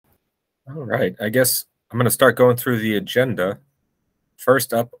All right, I guess I'm going to start going through the agenda.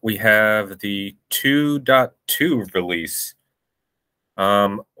 First up, we have the 2.2 release.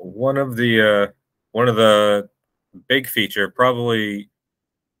 One of the big feature, probably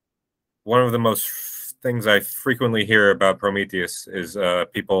one of the most things I frequently hear about Prometheus is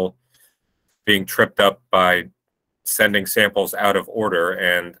people being tripped up by sending samples out of order,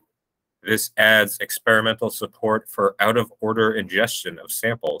 and this adds experimental support for out-of-order ingestion of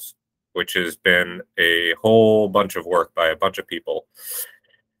samples, which has been a whole bunch of work by a bunch of people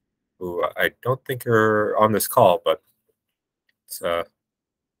who I don't think are on this call, but it's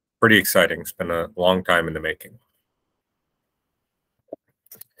pretty exciting. It's been a long time in the making.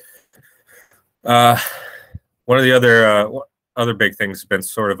 One of the other big things has been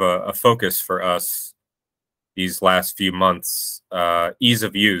sort of a focus for us these last few months, ease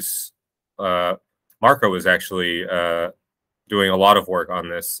of use. Marco was actually doing a lot of work on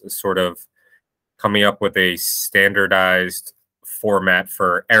this, sort of coming up with a standardized format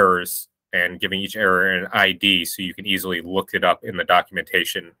for errors and giving each error an ID so you can easily look it up in the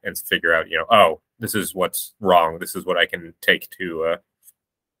documentation and figure out, oh, this is what's wrong. This is what I can take to,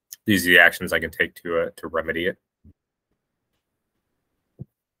 these are the actions I can take to remedy it.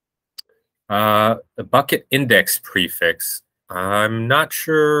 The bucket index prefix. I'm not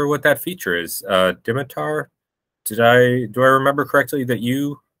sure what that feature is. Dimitar, do I remember correctly that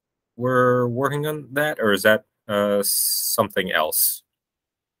you were working on that, or is that something else?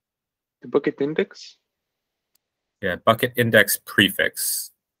 The bucket index? Yeah, bucket index prefix.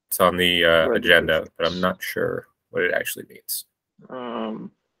 It's on the agenda, but I'm not sure what it actually means.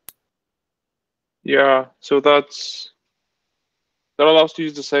 Yeah, so that allows to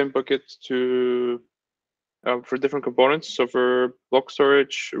use the same bucket to for different components. So for block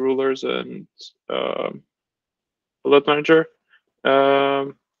storage, rulers, and alert manager.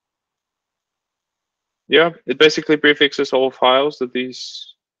 Yeah, it basically prefixes all files that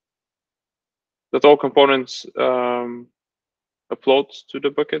all components upload to the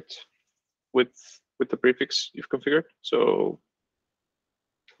bucket with the prefix you've configured. So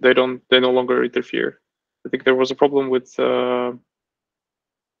they no longer interfere. I think there was a problem with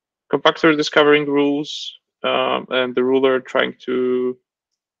compactor discovering rules and the ruler trying to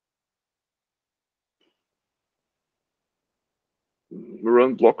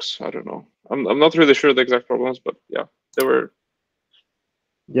run blocks. I don't know. I'm not really sure the exact problems, but yeah, they were.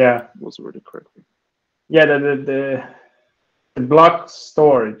 Yeah, was worded correctly. Yeah, the block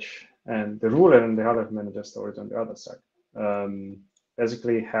storage and the ruler and the alert manager storage on the other side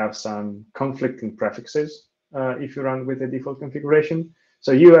basically have some conflicting prefixes if you run with the default configuration.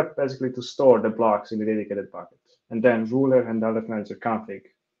 So you have basically to store the blocks in the dedicated bucket, and then ruler and alert manager config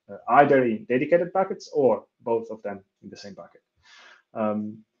either in dedicated buckets or both of them in the same bucket.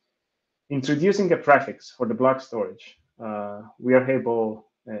 Introducing a prefix for the block storage, we are able,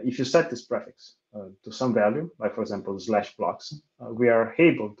 if you set this prefix to some value, like for example /blocks, we are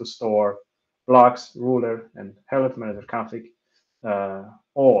able to store blocks, ruler, and alert manager config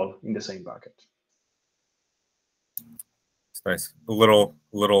all in the same bucket. It's nice. A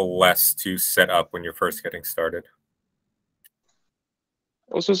little less to set up when you're first getting started.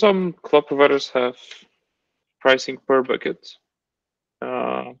 Also, some cloud providers have pricing per bucket.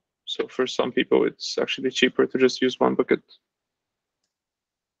 So for some people, it's actually cheaper to just use one bucket.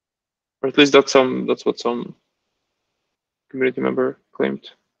 Or at least that's what some community member claimed.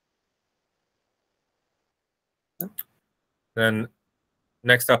 Then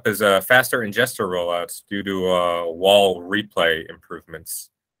next up is faster ingester rollouts due to wall replay improvements.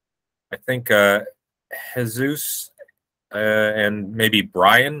 I think Jesus and maybe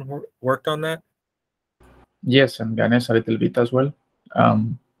Brian worked on that. Yes, and Ganesh a little bit as well.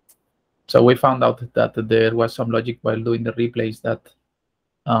 So we found out that there was some logic while doing the replays that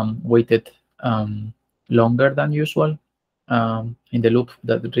waited longer than usual in the loop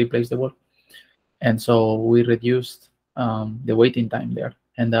that replays the wall. And so we reduced the waiting time there,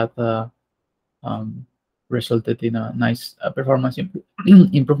 and that resulted in a nice performance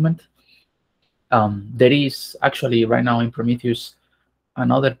improvement. There is actually right now in Prometheus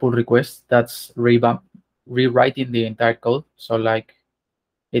another pull request that's rewriting the entire code. So like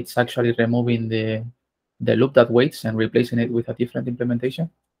it's actually removing the loop that waits and replacing it with a different implementation,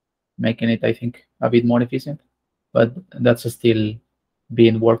 making it, I think, a bit more efficient. But that's still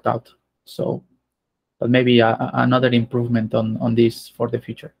being worked out. So, but maybe another improvement on this for the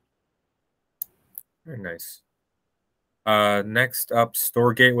future. Very nice. Next up,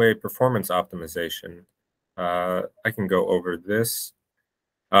 store gateway performance optimization. I can go over this.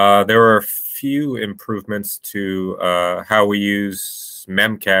 There were a few improvements to how we use introduce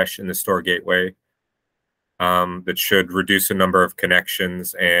memcache in the store gateway that should reduce the number of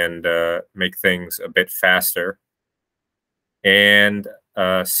connections and make things a bit faster. And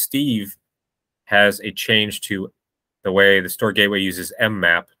Steve has a change to the way the store gateway uses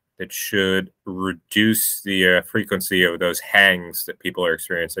mmap that should reduce the frequency of those hangs that people are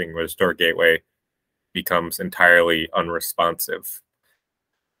experiencing where the store gateway becomes entirely unresponsive.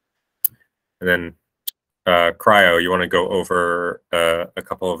 And then Cryo, you want to go over a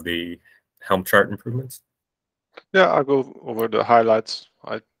couple of the Helm chart improvements? Yeah, I'll go over the highlights.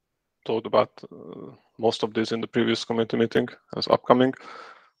 I talked about most of this in the previous community meeting as upcoming.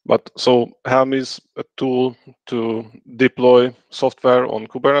 But so Helm is a tool to deploy software on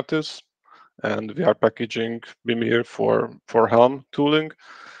Kubernetes, and we are packaging Mimir for Helm tooling.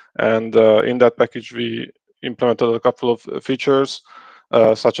 And in that package, we implemented a couple of features,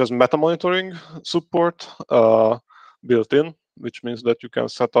 such as meta monitoring support built in, which means that you can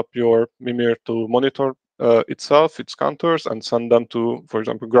set up your Mimir to monitor itself, its counters, and send them to, for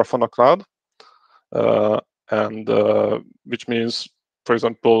example, Grafana Cloud. Which means, for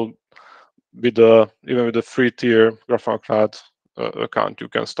example, even with the free tier Grafana Cloud account, you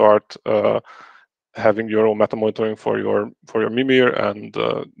can start having your own meta monitoring for your Mimir, and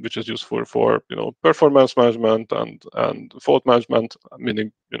which is useful for performance management and fault management,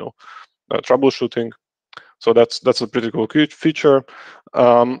 meaning troubleshooting. So that's a pretty cool feature.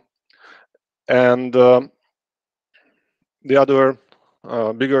 The other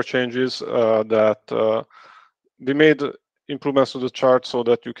bigger changes that we made improvements to the chart so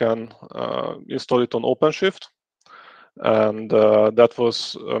that you can install it on OpenShift, and that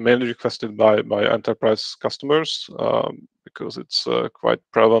was mainly requested by enterprise customers because it's quite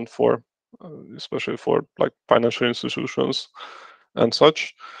prevalent for especially for like financial institutions and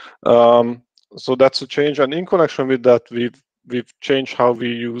such. So that's a change, and in connection with that, we've changed how we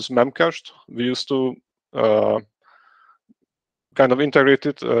use memcached. We used to kind of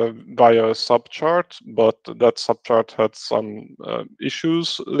integrated via subchart, but that subchart had some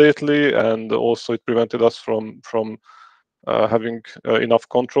issues lately, and also it prevented us from having enough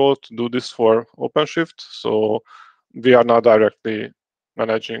control to do this for OpenShift. So we are now directly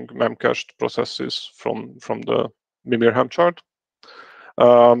managing memcached processes from the Mimir Helm chart.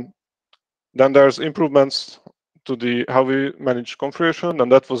 Then there's improvements to how we manage configuration, and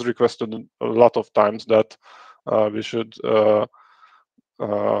that was requested a lot of times, that we should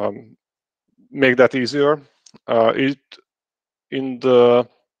make that easier. In the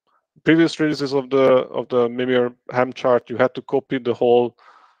previous releases of the Mimir Helm chart, you had to copy the whole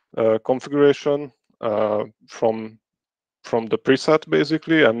configuration from the preset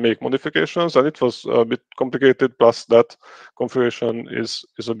basically and make modifications, and it was a bit complicated. Plus, that configuration is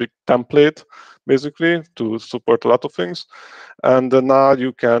a big template basically to support a lot of things. And now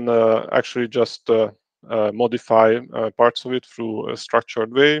you can actually just modify parts of it through a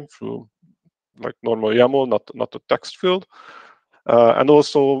structured way, through like normal YAML, not a text field. And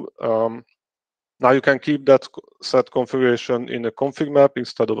also now you can keep that set configuration in a config map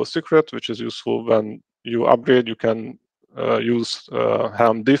instead of a secret, which is useful when you upgrade. You can use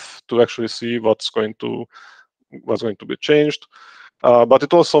Helm diff to actually see what's going to be changed. But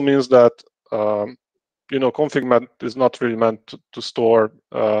it also means that config map is not really meant to store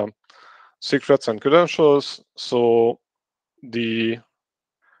secrets and credentials. So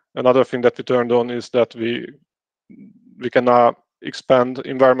another thing that we turned on is that we can now expand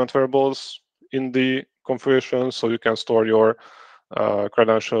environment variables in the configuration, so you can store your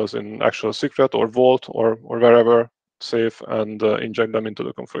credentials in actual secret or vault or wherever safe, and inject them into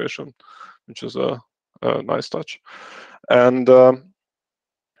the configuration, which is a nice touch. And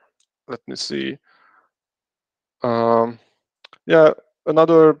let me see. Yeah,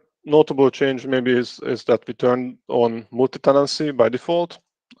 another notable change maybe is that we turned on multi-tenancy by default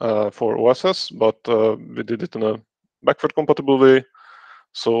for OSS, but we did it in a backward compatible way.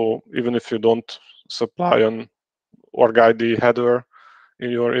 So even if you don't supply an org ID header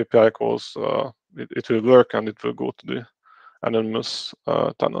in your API calls, it will work, and it will go to the anonymous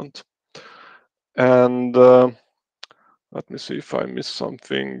tenant. And let me see if I missed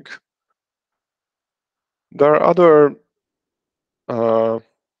something. There are other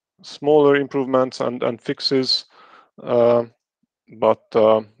smaller improvements and fixes, but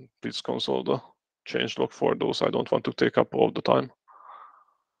please console the changelog for those. I don't want to take up all the time.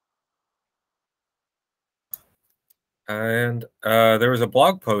 And there was a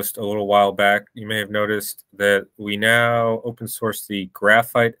blog post a little while back. You may have noticed that we now open source the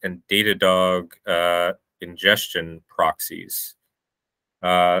Graphite and Datadog ingestion proxies.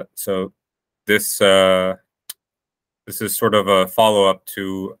 So this this is sort of a follow-up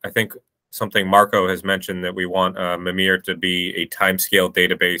to, I think, something Marco has mentioned, that we want Mimir to be a timescale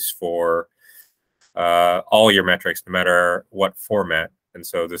database for all your metrics, no matter what format. And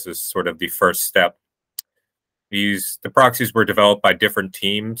so this is sort of the first step. The proxies were developed by different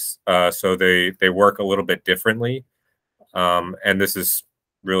teams, so they work a little bit differently. And this is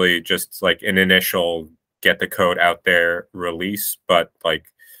really just like an initial get the code out there release, but like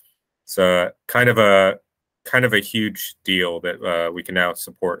it's a kind of a huge deal that we can now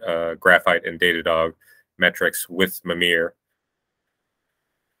support Graphite and Datadog metrics with Mimir.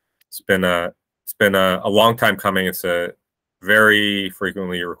 It's been a long time coming. It's a very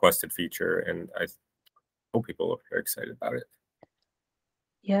frequently requested feature, and I hope people are very excited about it.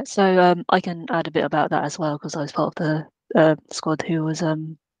 Yeah, so I can add a bit about that as well, because I was part of the squad who was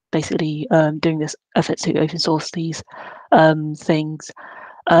basically doing this effort to open source these things.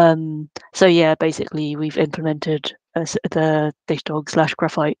 So yeah, basically we've implemented the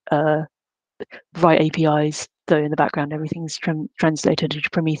Datadog/Graphite Write APIs, though in the background everything's translated into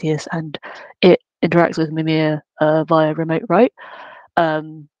Prometheus, and it interacts with Mimir via remote write.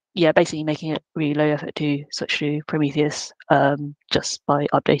 Yeah, basically making it really low effort to switch to Prometheus just by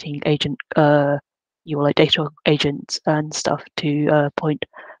updating agent your like Datadog agents and stuff to point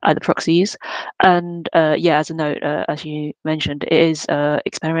at the proxies. And yeah, as a note, as you mentioned, it is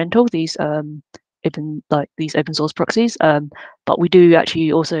experimental, these open source proxies, but we do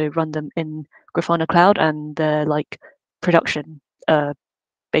actually also run them in Grafana Cloud, and they're like production.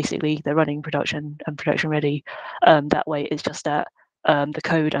 Basically, they're running production and production ready. That way, it's just that the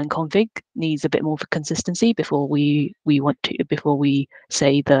code and config needs a bit more consistency before we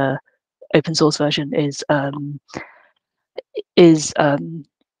say the open source version is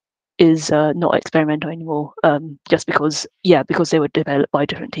not experimental anymore, just because they were developed by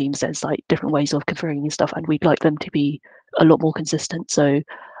different teams. There's like different ways of configuring and stuff, and we'd like them to be a lot more consistent, so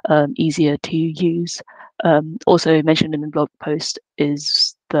easier to use. Also mentioned in the blog post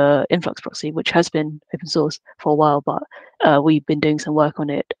is the influx proxy, which has been open source for a while, but we've been doing some work on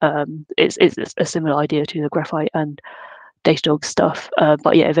it. It's a similar idea to the Graphite and Datadog stuff,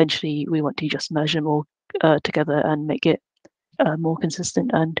 but yeah, eventually we want to just merge them all together and make it more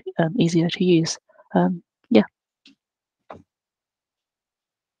consistent and easier to use. Yeah.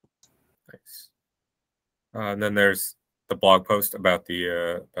 Nice. And then there's the blog post about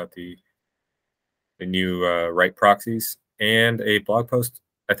the new write proxies, and a blog post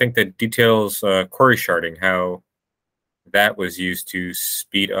I think that details query sharding, how that was used to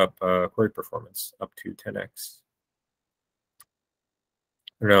speed up query performance up to 10x.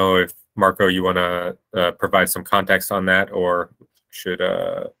 I don't know if Marco, you want to provide some context on that, or should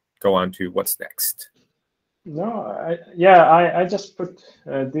go on to what's next? No, I just put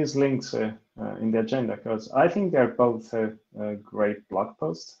these links in the agenda because I think they're both great blog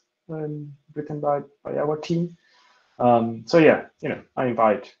posts written by our team. So yeah, I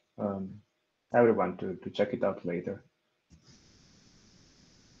invite everyone to check it out later.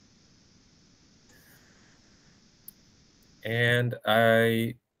 And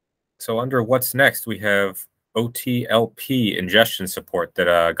so under what's next, we have OTLP ingestion support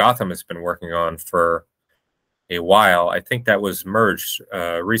that Gotham has been working on for a while. I think that was merged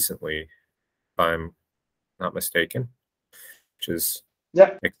recently, if I'm not mistaken, which is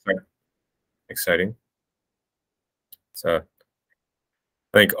exciting. So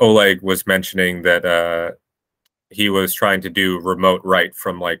I think Oleg was mentioning that he was trying to do remote write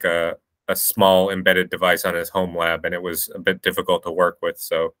from like a small embedded device on his home lab, and it was a bit difficult to work with.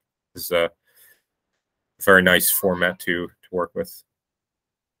 So this is a very nice format to work with.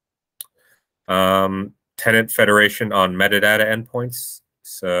 Tenant federation on metadata endpoints.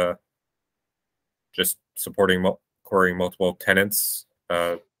 So just supporting querying multiple tenants.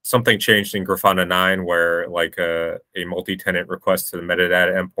 Something changed in Grafana 9 where like a multi-tenant request to the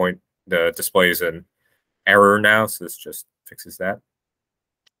metadata endpoint displays an error now. So this just fixes that.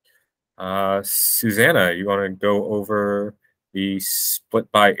 Susanna, you want to go over the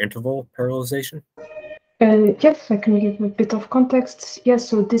split by interval parallelization? Yes, I can give a bit of context. Yes,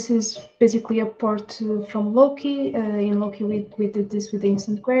 so this is basically a port from Loki. In Loki, we did this with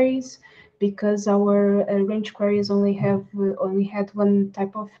instant queries because our range queries only had one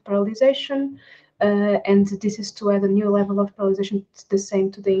type of parallelization, and this is to add a new level of parallelization the same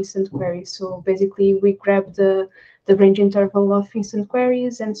to the instant query. So basically, we grabbed the range interval of instant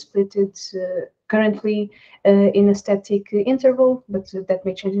queries and split it currently in a static interval, but that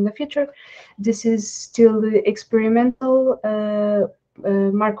may change in the future. This is still experimental.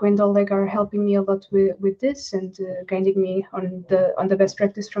 Marco and Oleg are helping me a lot with this and guiding me on the best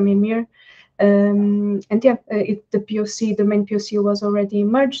practice from Mimir. And yeah, the POC, the main POC was already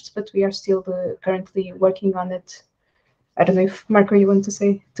merged, but we are still currently working on it. I don't know if Marco, you want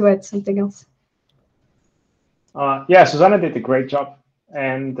to add something else? Yeah, Susanna did a great job,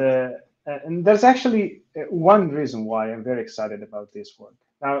 and there's actually one reason why I'm very excited about this work.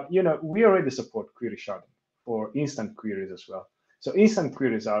 Now, we already support query sharding for instant queries as well. So instant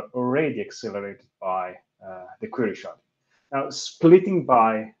queries are already accelerated by the query sharding. Now, splitting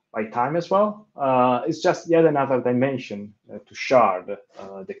by time as well is just yet another dimension to shard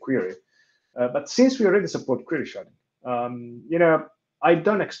the query. But since we already support query sharding, I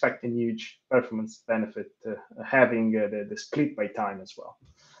don't expect a huge performance benefit having the split by time as well.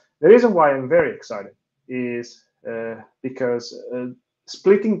 The reason why I'm very excited is because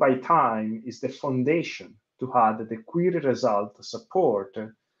splitting by time is the foundation to add the query result support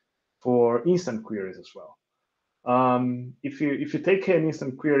for instant queries as well. If you take an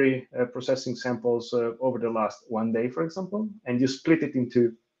instant query processing samples over the last 1 day, for example, and you split it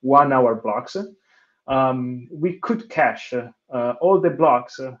into 1 hour blocks, we could cache all the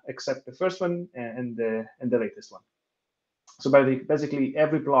blocks except the first one and the latest one. So basically,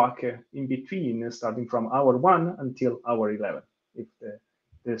 every block in between, starting from hour 1 until hour 11, if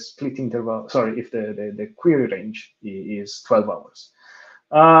the split interval, sorry, if the query range is 12 hours.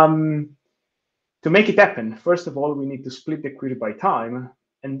 To make it happen, first of all, we need to split the query by time,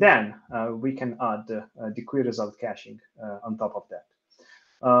 and then we can add the query result caching on top of that.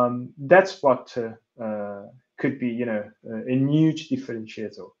 That's what could be, a huge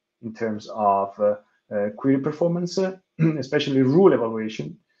differentiator in terms of query performance, especially rule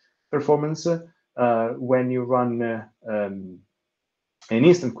evaluation performance when you run an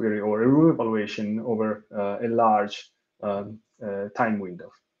instant query or a rule evaluation over a large time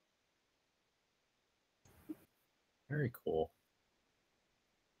window. Very cool.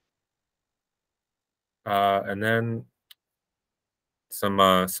 And then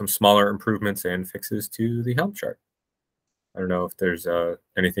some smaller improvements and fixes to the Helm chart. I don't know if there's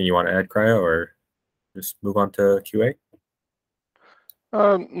anything you want to add, Cryo, or just move on to QA.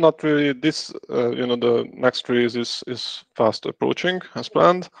 Not really. This, the next release is fast approaching as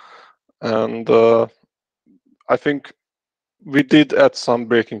planned, and I think we did add some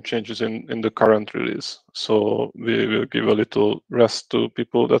breaking changes in the current release. So we will give a little rest to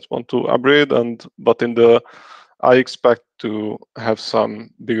people that want to upgrade, but I expect to have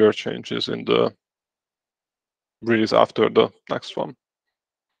some bigger changes in the release after the next one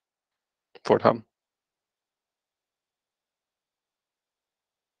for them.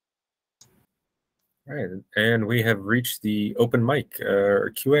 All right, and we have reached the open mic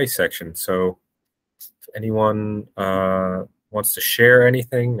or QA section. So if anyone wants to share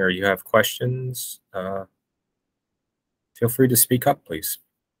anything or you have questions, feel free to speak up, please.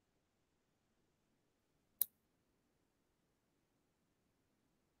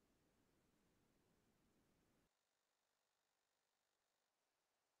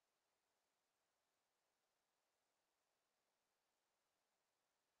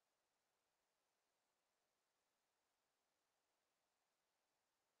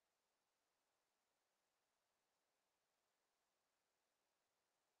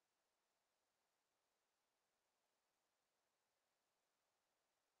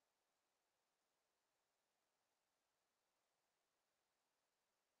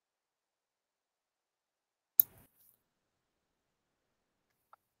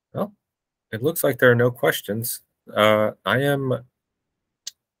 Well, it looks like there are no questions. I'm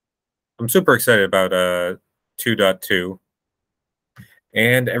super excited about 2.2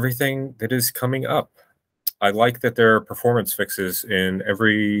 and everything that is coming up. I like that there are performance fixes in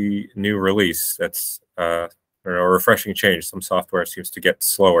every new release. That's a refreshing change. Some software seems to get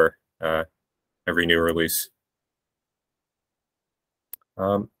slower every new release.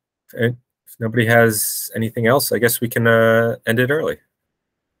 And if nobody has anything else, I guess we can end it early.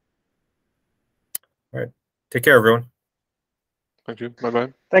 All right. Take care, everyone. Thank you.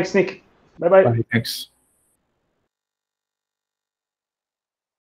 Bye-bye. Thanks, Nick. Bye-bye. Bye, thanks.